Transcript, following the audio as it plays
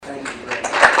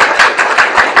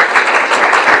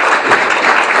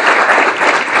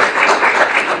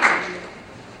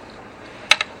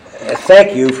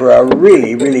thank you for a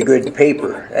really, really good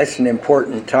paper. That's an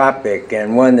important topic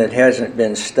and one that hasn't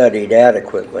been studied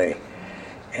adequately,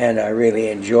 and I really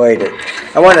enjoyed it.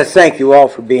 I want to thank you all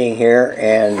for being here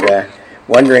and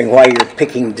wondering why you're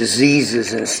picking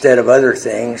diseases instead of other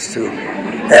things to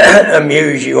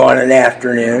amuse you on an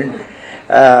afternoon.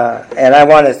 And I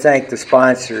want to thank the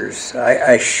sponsors.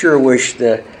 I sure wish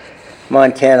the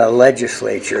Montana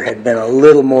legislature had been a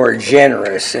little more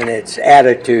generous in its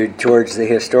attitude towards the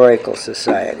Historical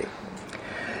Society.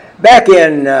 Back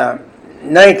in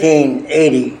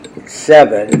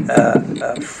 1987,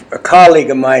 a colleague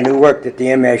of mine who worked at the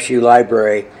MSU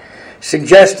library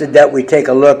suggested that we take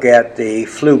a look at the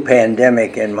flu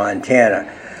pandemic in Montana.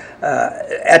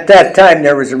 At that time,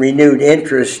 there was a renewed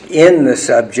interest in the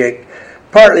subject,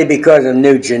 partly because of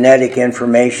new genetic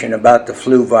information about the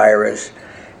flu virus,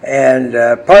 and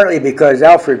partly because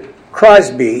Alfred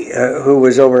Crosby, who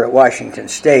was over at Washington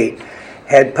State,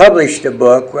 had published a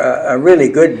book, a really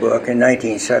good book in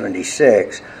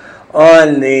 1976,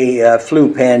 on the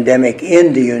flu pandemic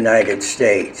in the United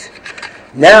States.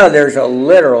 Now there's a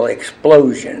literal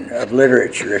explosion of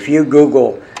literature. If you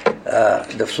Google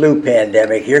the flu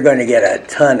pandemic, you're going to get a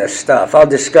ton of stuff. I'll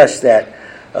discuss that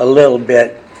a little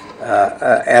bit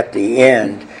at the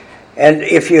end. And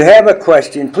if you have a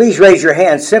question, please raise your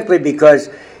hand, simply because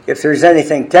if there's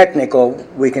anything technical,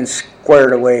 we can square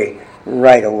it away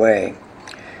right away.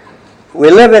 We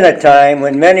live in a time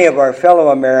when many of our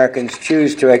fellow Americans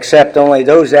choose to accept only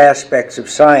those aspects of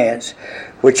science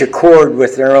which accord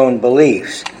with their own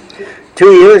beliefs.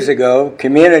 2 years ago,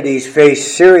 communities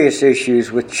faced serious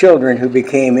issues with children who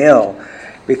became ill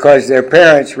because their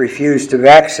parents refused to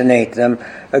vaccinate them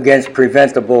against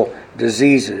preventable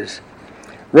diseases.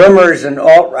 Rumors and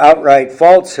outright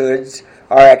falsehoods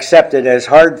are accepted as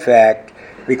hard fact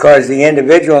because the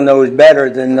individual knows better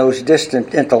than those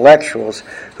distant intellectuals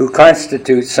who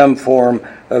constitute some form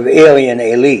of alien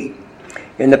elite.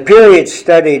 In the period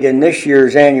studied in this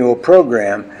year's annual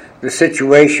program, the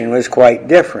situation was quite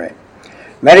different.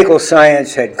 Medical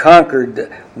science had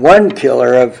conquered one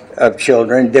killer of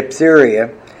children,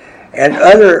 diphtheria, and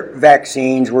other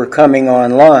vaccines were coming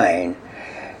online.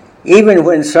 Even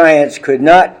when science could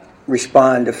not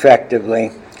respond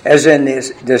effectively, as in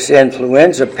this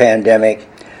influenza pandemic,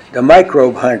 the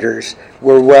microbe hunters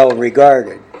were well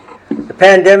regarded. The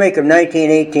pandemic of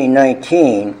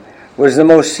 1918-19 was the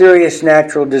most serious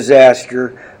natural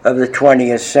disaster of the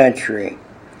 20th century.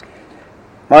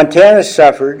 Montana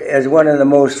suffered as one of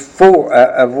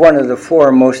the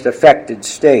four most affected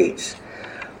states.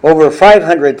 Over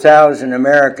 500,000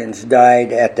 Americans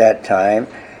died at that time,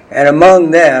 and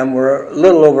among them were a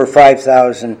little over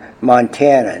 5,000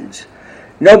 Montanans.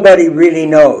 Nobody really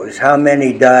knows how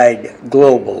many died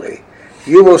globally.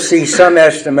 You will see some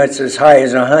estimates as high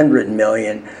as 100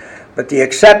 million, but the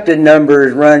accepted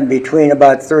numbers run between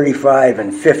about 35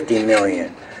 and 50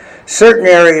 million. Certain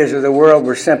areas of the world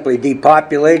were simply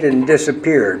depopulated and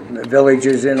disappeared.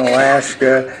 Villages in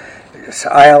Alaska,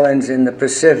 islands in the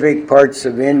Pacific, parts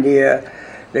of India,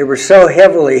 they were so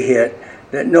heavily hit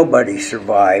that nobody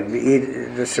survived.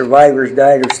 The survivors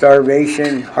died of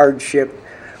starvation, hardship,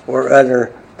 or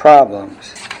other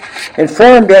problems.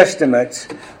 Informed estimates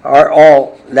are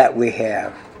all that we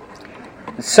have.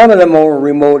 Some of the more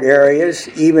remote areas,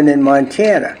 even in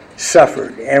Montana,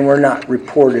 suffered and were not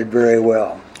reported very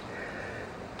well.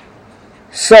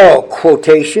 So,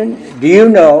 quotation, "Do you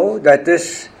know that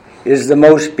this is the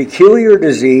most peculiar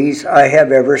disease I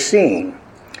have ever seen?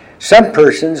 Some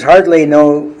persons hardly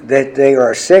know that they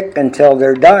are sick until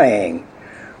they're dying.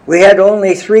 We had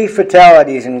only 3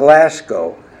 fatalities in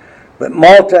Glasgow, but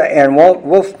Malta and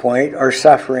Wolf Point are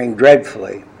suffering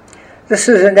dreadfully." This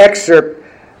is an excerpt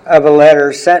of a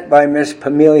letter sent by Miss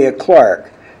Pamelia Clark,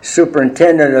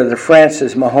 superintendent of the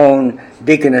Francis Mahone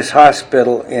Deaconess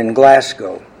Hospital in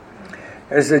Glasgow.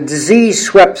 As the disease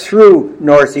swept through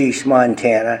northeast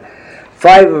Montana,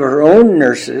 5 of her own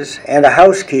nurses and a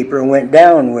housekeeper went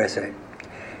down with it.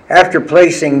 After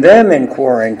placing them in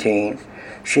quarantine,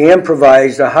 she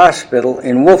improvised a hospital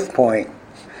in Wolf Point.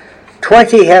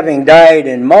 20 having died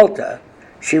in Malta,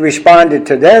 she responded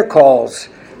to their calls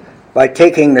by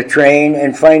taking the train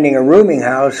and finding a rooming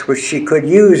house which she could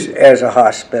use as a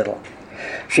hospital.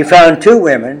 She found 2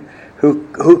 women who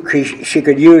she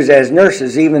could use as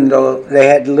nurses even though they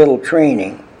had little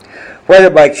training. Whether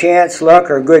by chance,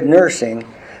 luck, or good nursing,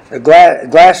 the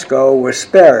Glasgow was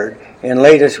spared in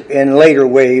later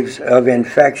waves of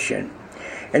infection.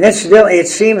 And incidentally, it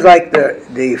seems like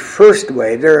the first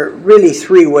wave, there are really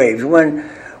 3 waves,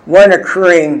 one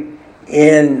occurring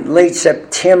in late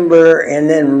September and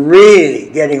then really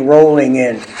getting rolling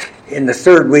in the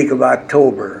 3rd week of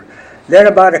October. then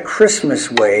about a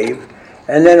Christmas wave,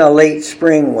 and then a late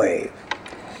spring wave.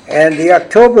 And the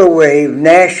October wave,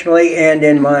 nationally and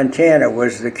in Montana,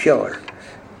 was the killer.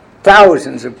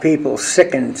 Thousands of people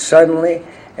sickened suddenly,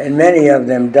 and many of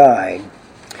them died.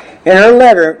 In her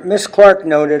letter, Miss Clark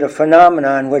noted a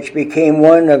phenomenon which became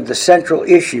one of the central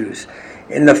issues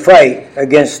in the fight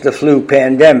against the flu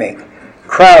pandemic: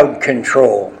 crowd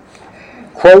control.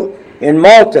 Quote, "In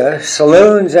Malta,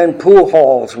 saloons and pool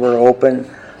halls were open,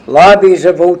 lobbies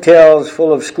of hotels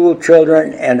full of school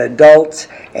children and adults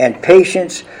and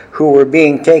patients who were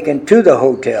being taken to the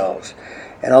hotels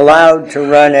and allowed to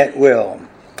run at will."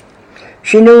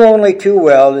 She knew only too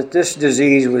well that this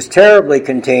disease was terribly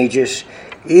contagious,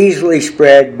 easily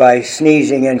spread by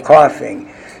sneezing and coughing.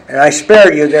 And I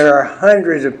spare you, there are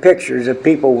hundreds of pictures of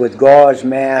people with gauze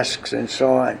masks and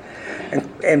so on.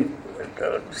 And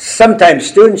sometimes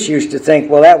students used to think,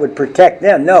 well, that would protect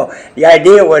them. No, the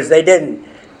idea was they didn't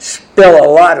spill a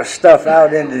lot of stuff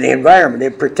out into the environment.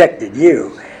 It protected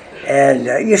you. And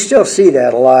you still see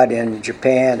that a lot in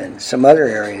Japan and some other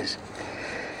areas.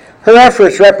 Her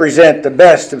efforts represent the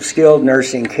best of skilled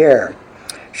nursing care.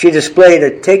 She displayed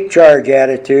a take-charge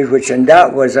attitude which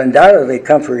was undoubtedly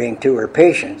comforting to her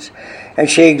patients, and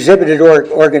she exhibited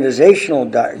organizational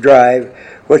drive,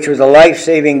 which was a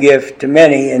life-saving gift to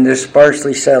many in this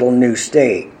sparsely settled new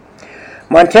state.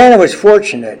 Montana was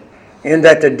fortunate in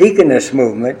that the Deaconess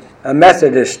movement, a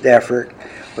Methodist effort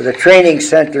with a training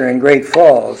center in Great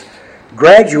Falls,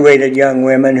 graduated young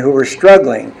women who were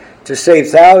struggling to save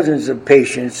thousands of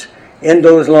patients in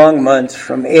those long months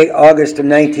from August of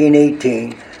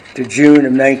 1918 to June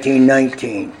of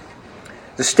 1919.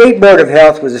 The State Board of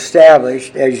Health was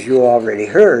established, as you already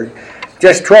heard,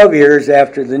 just 12 years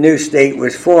after the new state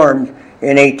was formed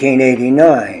in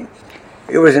 1889.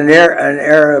 It was an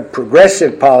era of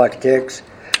progressive politics.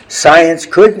 Science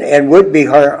could and would be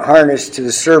harnessed to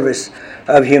the service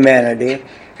of humanity,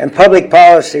 and public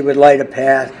policy would light a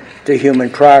path to human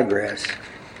progress.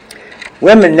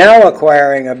 Women now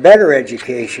acquiring a better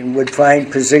education would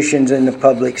find positions in the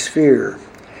public sphere.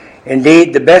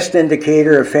 Indeed, the best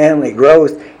indicator of family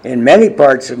growth in many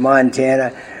parts of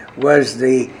Montana was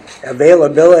the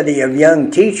availability of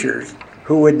young teachers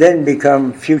who would then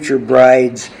become future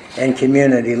brides and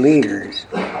community leaders.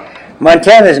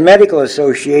 Montana's Medical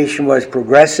Association was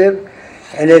progressive,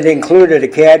 and it included a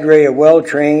cadre of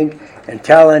well-trained and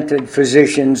talented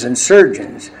physicians and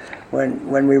surgeons.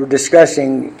 When we were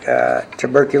discussing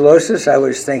tuberculosis, I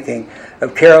was thinking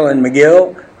of Carolyn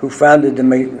McGill, who founded,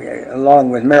 along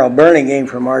with Merrill Burlingame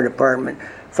from our department,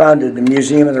 founded the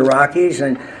Museum of the Rockies.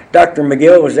 And Dr.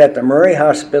 McGill was at the Murray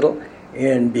Hospital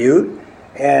in Butte,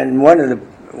 and one of the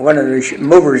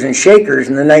movers and shakers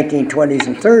in the 1920s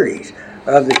and 30s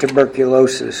of the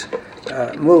tuberculosis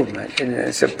movement. And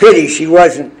it's a pity she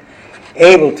wasn't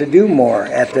able to do more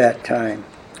at that time.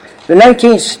 The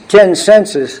 1910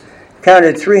 census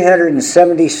counted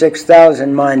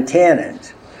 376,000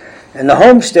 Montanans, and the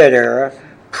Homestead era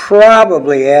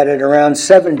probably added around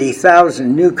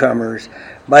 70,000 newcomers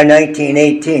by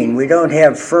 1918. We don't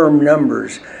have firm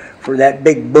numbers for that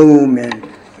big boom in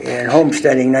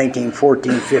homesteading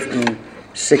 1914, 15,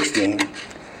 16.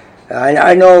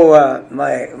 I know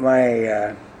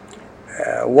my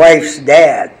wife's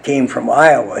dad came from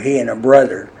Iowa, he and a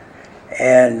brother,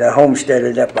 and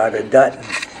homesteaded up out of Dutton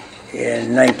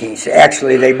in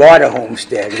actually they bought a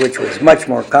homestead, which was much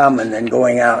more common than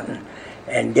going out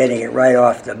and getting it right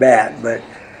off the bat. But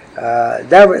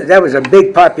that was a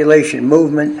big population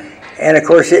movement, and of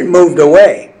course it moved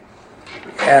away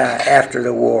after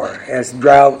the war as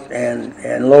drought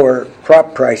and lower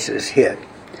crop prices hit.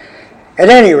 At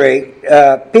any rate,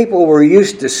 people were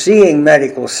used to seeing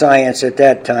medical science at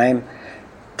that time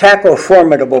tackle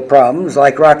formidable problems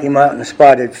like Rocky Mountain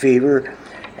spotted fever,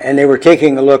 and they were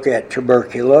taking a look at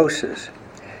tuberculosis.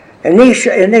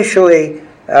 Initially,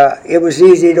 it was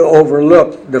easy to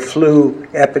overlook the flu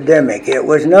epidemic. It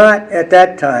was not, at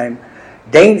that time,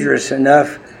 dangerous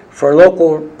enough for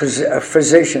local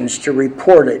physicians to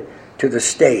report it to the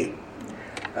state.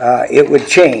 It would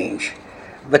change.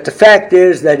 But the fact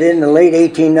is that in the late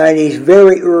 1890s,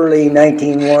 very early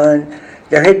 1901,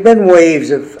 there had been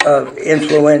waves of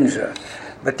influenza,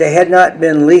 but they had not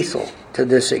been lethal to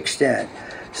this extent.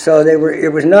 So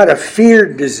it was not a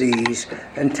feared disease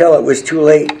until it was too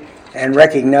late and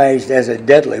recognized as a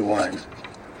deadly one.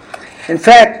 In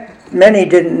fact, many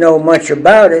didn't know much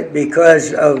about it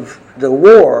because of the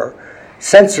war.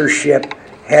 Censorship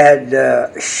had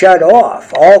shut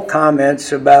off all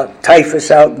comments about typhus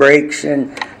outbreaks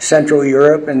in Central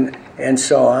Europe and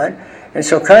so on. And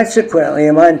so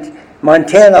consequently,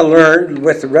 Montana learned,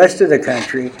 with the rest of the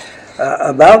country,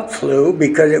 about flu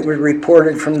because it was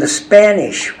reported from the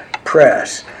Spanish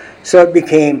press. So it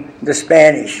became the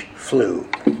Spanish flu,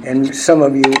 and some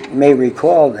of you may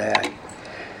recall that.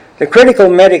 The critical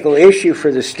medical issue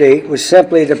for the state was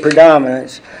simply the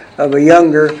predominance of a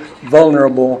younger,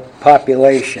 vulnerable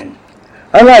population.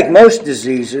 Unlike most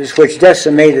diseases, which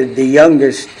decimated the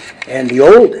youngest and the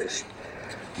oldest,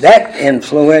 that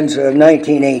influenza of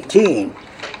 1918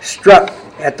 struck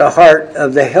at the heart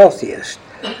of the healthiest.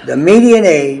 The median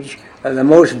age of the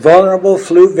most vulnerable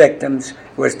flu victims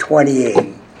was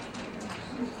 28.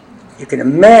 You can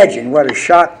imagine what a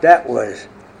shock that was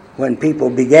when people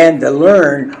began to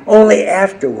learn only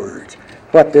afterwards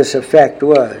what this effect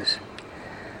was.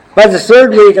 By the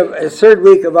third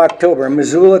week of October,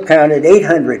 Missoula counted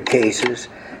 800 cases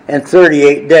and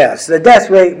 38 deaths. The death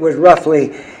rate was roughly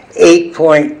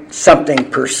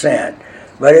 8-point-something%,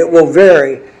 but it will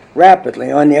vary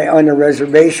rapidly. On the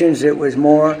reservations, it was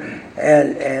more,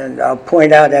 and I'll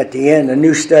point out at the end, a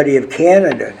new study of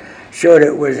Canada showed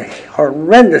it was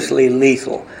horrendously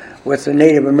lethal with the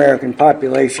Native American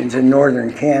populations in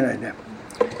northern Canada.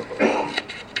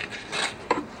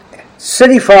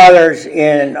 City fathers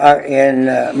in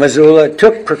Missoula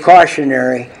took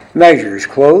precautionary measures,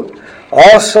 quote,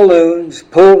 all saloons,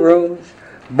 pool rooms,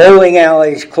 bowling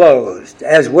alleys closed,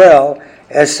 as well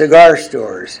as cigar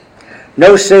stores.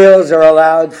 No sales are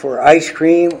allowed for ice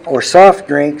cream or soft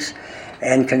drinks,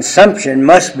 and consumption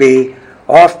must be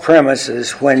off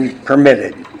premises when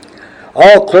permitted.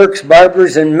 All clerks,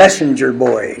 barbers, and messenger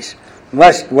boys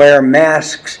must wear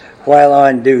masks while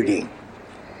on duty.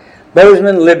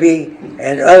 Bozeman, Libby,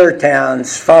 and other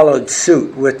towns followed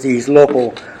suit with these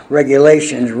local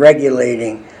regulations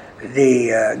regulating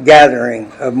the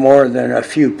gathering of more than a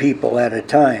few people at a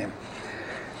time.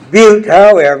 Butte,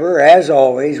 however, as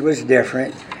always, was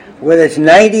different. With its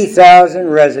 90,000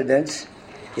 residents,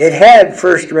 it had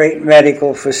first-rate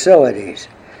medical facilities.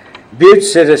 Butte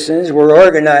citizens were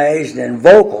organized and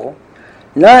vocal,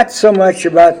 not so much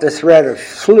about the threat of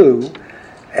flu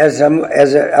as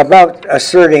about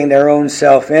asserting their own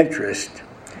self-interest.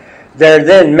 Their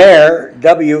then mayor,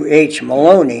 W.H.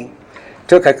 Maloney,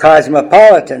 took a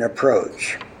cosmopolitan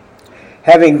approach.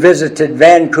 Having visited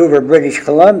Vancouver, British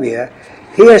Columbia,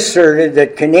 he asserted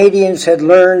that Canadians had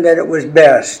learned that it was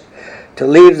best to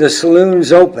leave the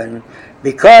saloons open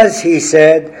because, he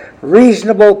said,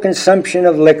 reasonable consumption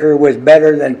of liquor was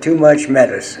better than too much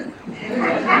medicine.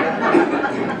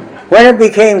 When it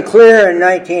became clear in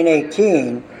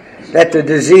 1918 that the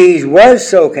disease was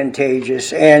so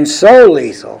contagious and so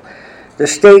lethal, the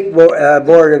State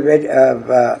Board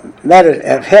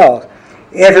of Health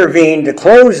intervened to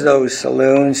close those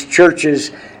saloons,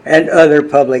 churches, and other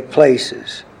public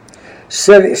places.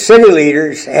 City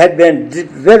leaders had been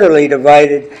bitterly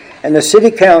divided, and the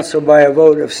city council, by a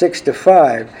vote of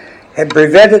 6-5, had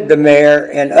prevented the mayor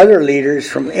and other leaders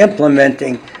from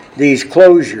implementing these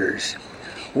closures.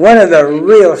 One of the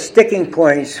real sticking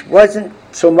points wasn't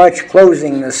so much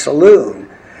closing the saloon,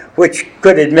 which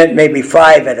could have meant maybe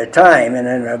 5 at a time, and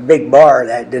in a big bar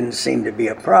that didn't seem to be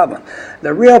a problem.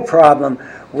 The real problem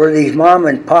were these mom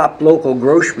and pop local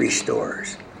grocery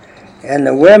stores. And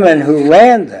the women who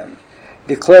ran them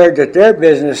declared that their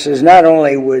businesses not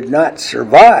only would not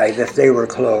survive if they were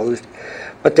closed,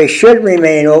 but they should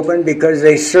remain open because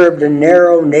they served a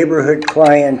narrow neighborhood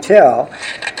clientele,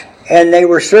 and they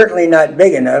were certainly not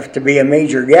big enough to be a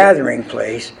major gathering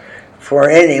place for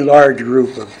any large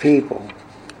group of people.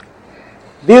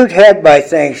 Butte had, by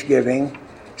Thanksgiving,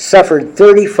 suffered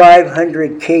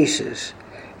 3,500 cases,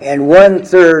 and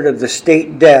 1/3 of the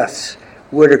state deaths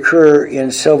would occur in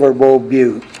Silver Bow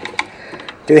Butte.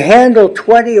 To handle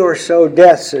 20 or so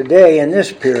deaths a day in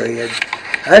this period,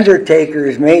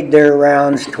 undertakers made their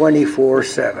rounds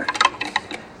 24/7.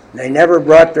 They never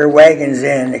brought their wagons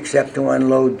in except to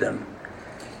unload them.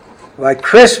 By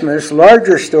Christmas,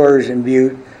 larger stores in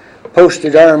Butte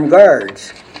posted armed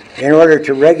guards in order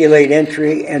to regulate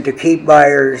entry and to keep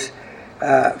buyers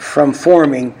from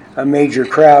forming a major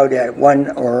crowd at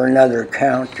one or another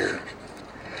counter.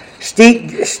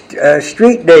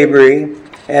 Street debris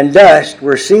and dust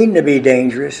were seen to be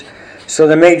dangerous, so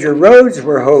the major roads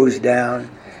were hosed down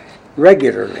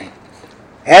regularly.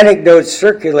 Anecdotes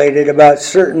circulated about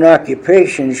certain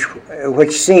occupations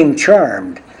which seemed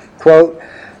charmed. Quote,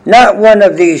 not one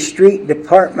of these street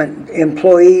department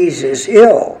employees is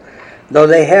ill, though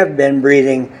they have been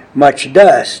breathing much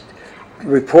dust,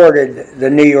 reported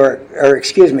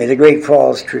the Great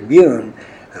Falls Tribune,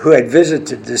 who had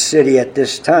visited the city at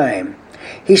this time.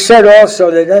 He said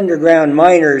also that underground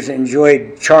miners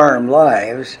enjoyed charmed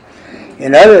lives.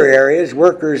 In other areas,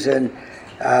 workers in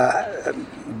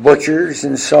butchers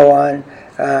and so on.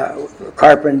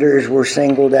 Carpenters were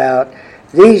singled out.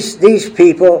 These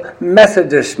people,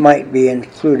 Methodists might be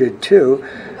included too,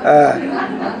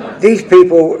 these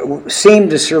people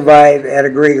seemed to survive at a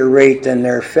greater rate than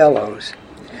their fellows.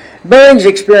 Billings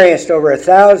experienced over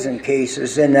 1,000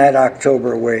 cases in that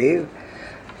October wave.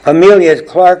 Amelia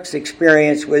Clark's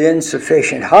experience with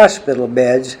insufficient hospital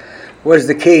beds was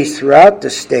the case throughout the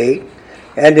state,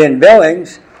 and in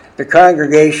Billings, the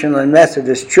Congregational and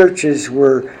Methodist churches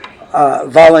were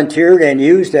volunteered and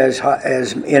used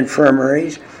as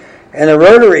infirmaries, and the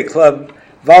Rotary Club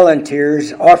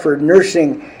volunteers offered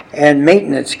nursing and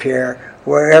maintenance care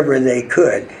wherever they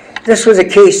could. This was a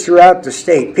case throughout the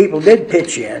state. People did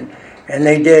pitch in, and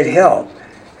they did help,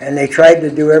 and they tried to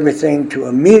do everything to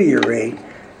ameliorate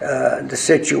the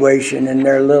situation in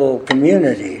their little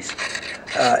communities.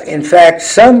 In fact,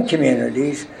 some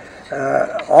communities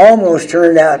almost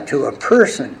turned out to a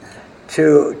person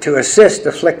to assist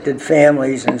afflicted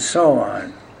families and so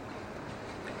on.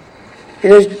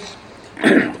 It is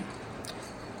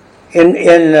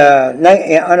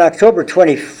on October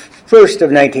 21st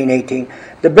of 1918,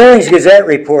 the Billings Gazette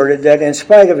reported that in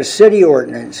spite of a city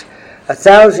ordinance,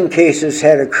 1,000 cases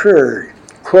had occurred.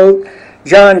 Quote,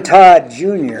 John Todd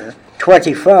Jr.,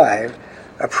 25,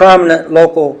 a prominent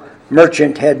local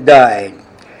merchant, had died.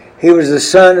 He was the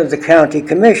son of the county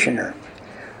commissioner.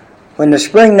 When the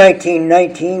spring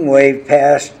 1919 wave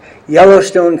passed,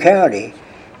 Yellowstone County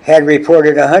had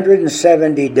reported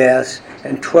 170 deaths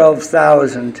and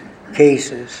 12,000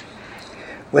 cases.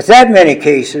 With that many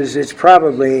cases, it's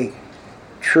probably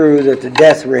true that the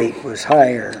death rate was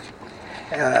higher.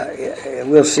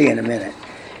 We'll see in a minute.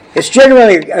 It's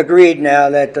generally agreed now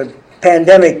that the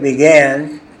pandemic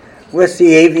began with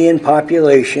the avian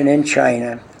population in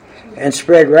China and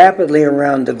spread rapidly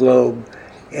around the globe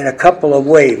in a couple of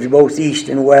waves, both east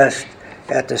and west,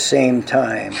 at the same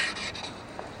time.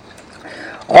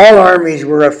 All armies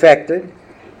were affected,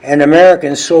 and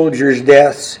American soldiers'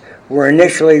 deaths were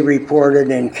initially reported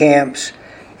in camps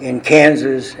in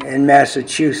Kansas and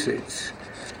Massachusetts.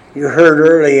 You heard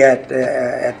early at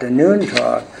the noon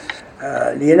talk,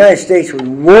 the United States was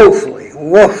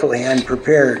woefully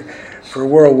unprepared for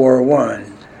World War I.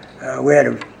 We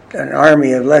had an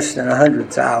army of less than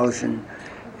 100,000,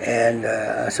 and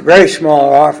it's a very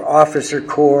small officer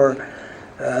corps.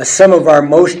 Some of our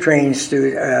most trained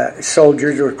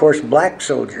soldiers were, of course, black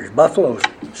soldiers, Buffalo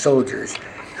soldiers,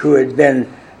 who had been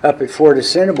up at Fort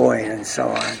Assiniboine and so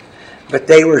on. But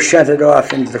they were shunted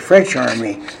off into the French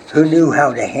army, who knew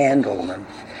how to handle them.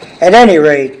 At any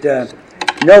rate,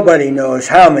 nobody knows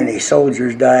how many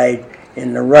soldiers died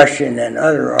in the Russian and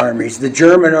other armies. The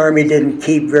German army didn't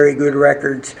keep very good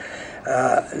records.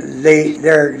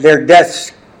 Their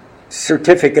death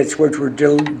certificates, which were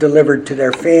delivered to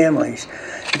their families,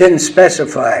 didn't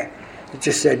specify. It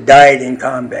just said died in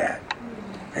combat.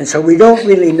 And so we don't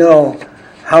really know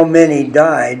how many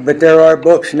died, but there are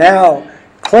books now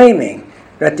claiming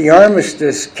that the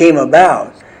armistice came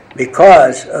about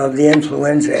because of the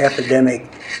influenza epidemic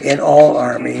in all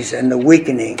armies and the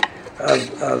weakening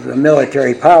of the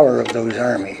military power of those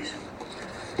armies.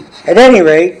 At any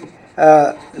rate,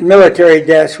 military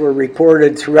deaths were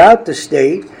reported throughout the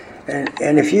state,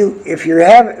 and if you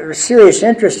have a serious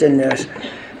interest in this,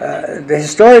 the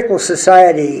Historical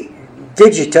Society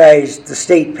digitized the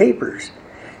state papers,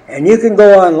 and you can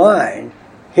go online,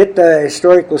 hit the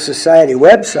Historical Society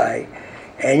website,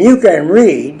 and you can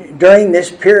read during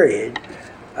this period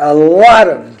a lot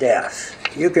of deaths.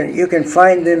 You can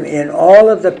find them in all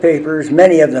of the papers,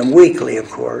 many of them weekly, of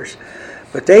course,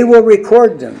 but they will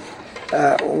record them.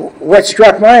 What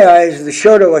struck my eyes, the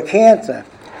Shoto Acantha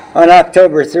on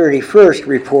October 31st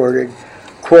reported,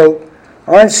 quote,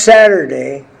 on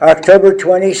Saturday, October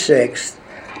 26th,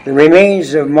 the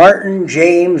remains of Martin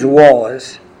James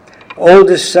Wallace,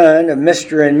 oldest son of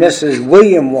Mr. and Mrs.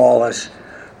 William Wallace,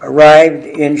 arrived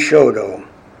in Shoto.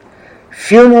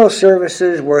 Funeral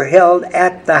services were held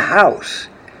at the house.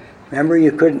 Remember,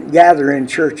 you couldn't gather in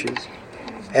churches.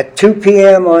 At 2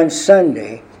 p.m. on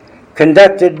Sunday,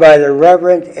 conducted by the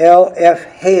Reverend L.F.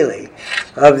 Haley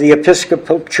of the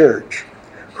Episcopal Church,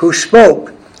 who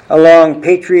spoke along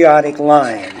patriotic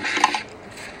lines.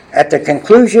 At the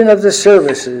conclusion of the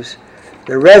services,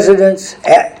 the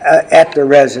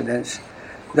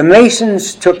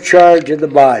Masons took charge of the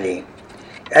body.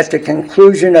 At the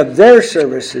conclusion of their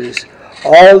services,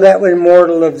 all that was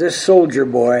mortal of this soldier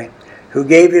boy, who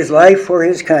gave his life for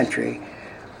his country,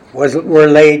 were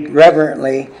laid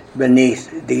reverently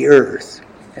beneath the earth.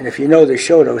 And if you know the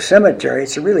Shoto Cemetery,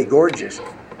 it's a really gorgeous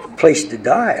place to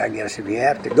die, I guess, if you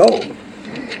have to go.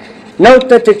 Note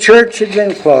that the church had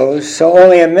been closed, so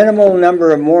only a minimal number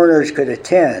of mourners could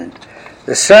attend.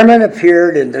 The sermon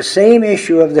appeared in the same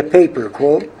issue of the paper,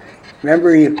 quote.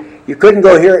 Remember, you couldn't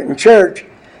go hear it in church.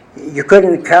 You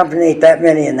couldn't accommodate that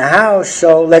many in the house,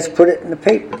 so let's put it in the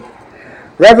paper.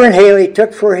 Reverend Haley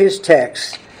took for his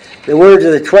text the words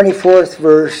of the 24th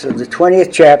verse of the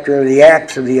 20th chapter of the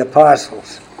Acts of the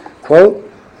Apostles. Quote,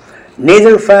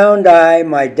 "Neither found I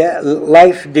my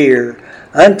life dear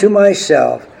unto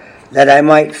myself, that I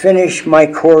might finish my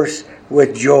course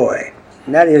with joy."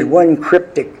 And that is one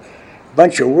cryptic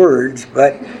bunch of words,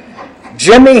 but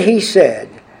Jimmy, he said,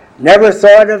 never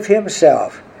thought of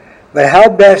himself, but how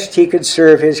best he could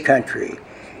serve his country.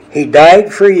 He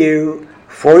died for you,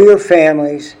 for your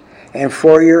families, and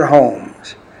for your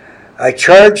homes. I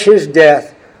charge his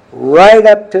death right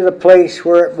up to the place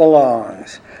where it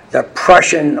belongs, the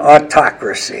Prussian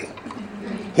autocracy.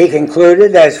 He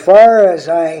concluded, as far as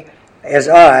I,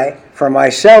 for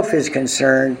myself, is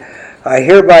concerned, I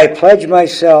hereby pledge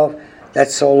myself that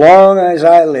so long as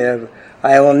I live,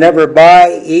 I will never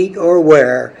buy, eat, or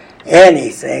wear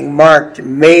anything marked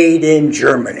Made in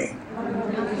Germany.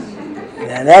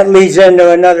 And that leads into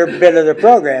another bit of the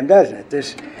program, doesn't it?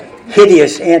 This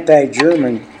hideous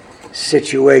anti-German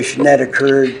situation that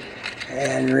occurred.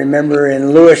 And remember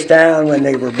in Lewistown when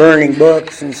they were burning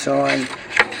books and so on,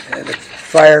 the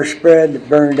fire spread that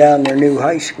burned down their new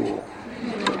high school.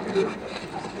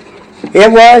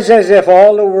 It was as if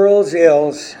all the world's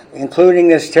ills, including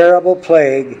this terrible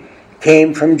plague,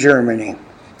 came from Germany.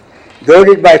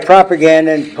 Goaded by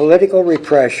propaganda and political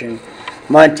repression,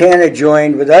 Montana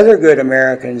joined with other good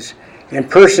Americans in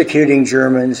persecuting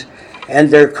Germans and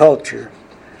their culture.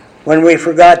 When we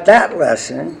forgot that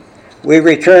lesson, we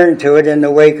returned to it in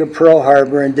the wake of Pearl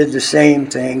Harbor and did the same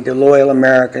thing to loyal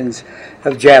Americans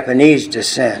of Japanese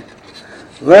descent.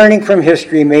 Learning from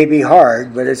history may be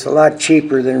hard, but it's a lot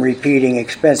cheaper than repeating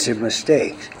expensive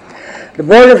mistakes. The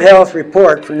Board of Health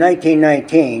report from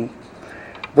 1919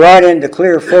 brought into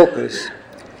clear focus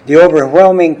the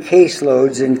overwhelming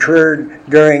caseloads incurred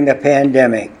during the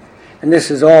pandemic. And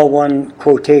this is all one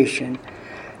quotation.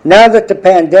 Now that the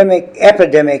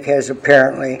epidemic has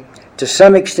apparently, to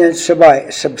some extent,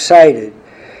 subsided,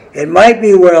 it might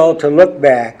be well to look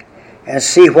back and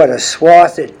see what a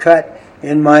swath it cut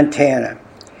in Montana.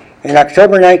 In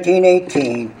October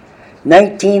 1918,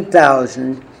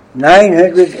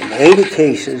 19,980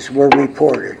 cases were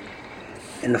reported.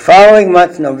 In the following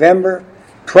month, November,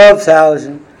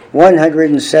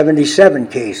 12,177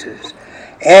 cases.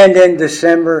 And in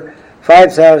December,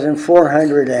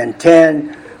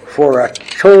 5,410, for a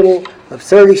total of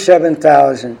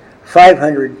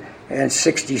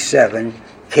 37,567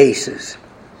 cases.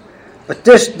 But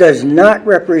this does not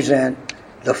represent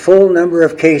the full number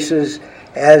of cases,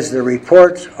 as the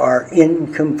reports are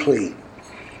incomplete.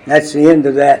 That's the end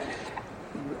of that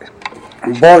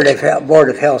Board of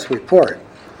Health report.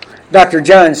 Dr.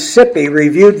 John Sippy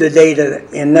reviewed the data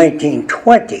in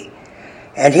 1920,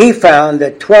 and he found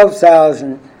that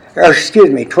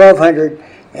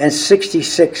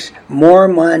 1,266 more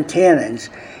Montanans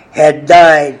had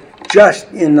died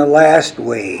just in the last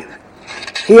wave.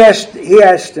 He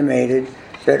estimated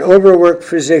that overworked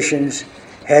physicians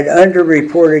had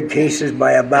underreported cases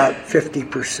by about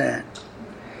 50%.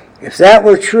 If that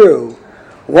were true,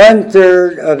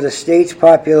 1/3 of the state's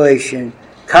population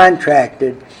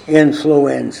contracted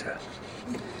influenza.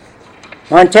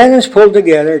 Montanans pulled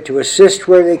together to assist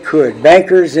where they could.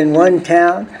 Bankers in one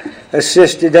town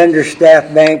assisted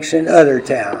understaffed banks in other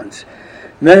towns.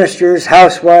 Ministers,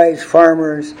 housewives,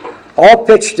 farmers, all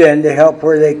pitched in to help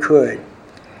where they could.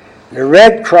 The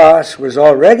Red Cross was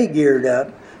already geared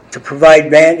up to provide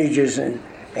bandages and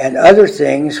other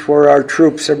things for our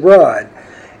troops abroad,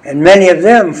 and many of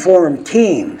them formed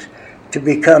teams to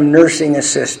become nursing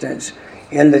assistants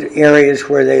in the areas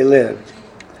where they lived.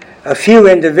 A few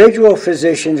individual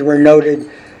physicians were noted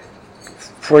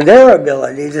for their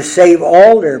ability to save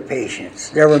all their patients.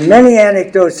 There were many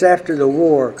anecdotes after the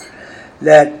war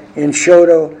that in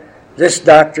Choteau, this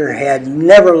doctor had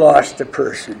never lost a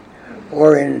person,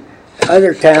 or in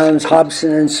other towns,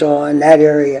 Hobson and so on, that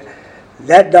area,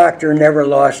 that doctor never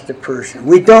lost a person.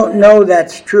 We don't know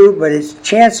that's true, but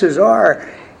chances are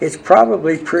it's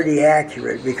probably pretty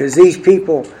accurate, because these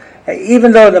people,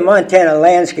 even though the Montana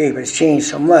landscape has changed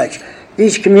so much,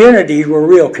 these communities were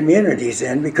real communities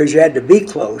then, because you had to be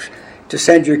close to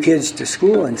send your kids to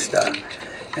school and stuff.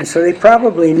 And so they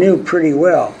probably knew pretty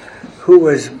well who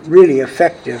was really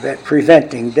effective at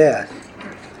preventing death.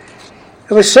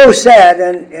 It was so sad,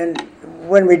 and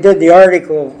when we did the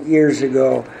article years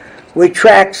ago, we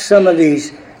tracked some of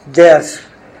these deaths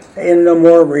in the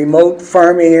more remote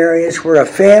farming areas where a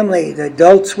family, the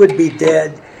adults would be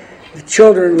dead, the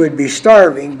children would be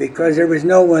starving because there was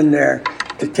no one there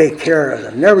to take care of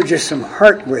them. There were just some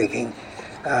heartbreaking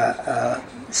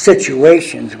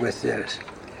situations with this.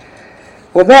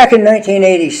 Well, back in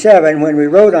 1987, when we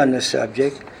wrote on the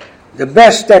subject, the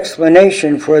best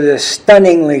explanation for the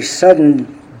stunningly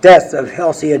sudden death of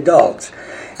healthy adults,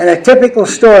 and a typical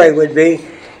story would be,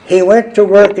 he went to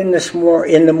work in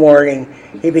the morning,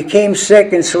 he became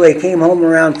sick, and so he came home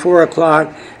around 4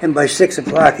 o'clock, and by 6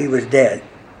 o'clock he was dead.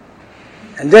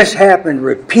 And this happened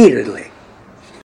repeatedly.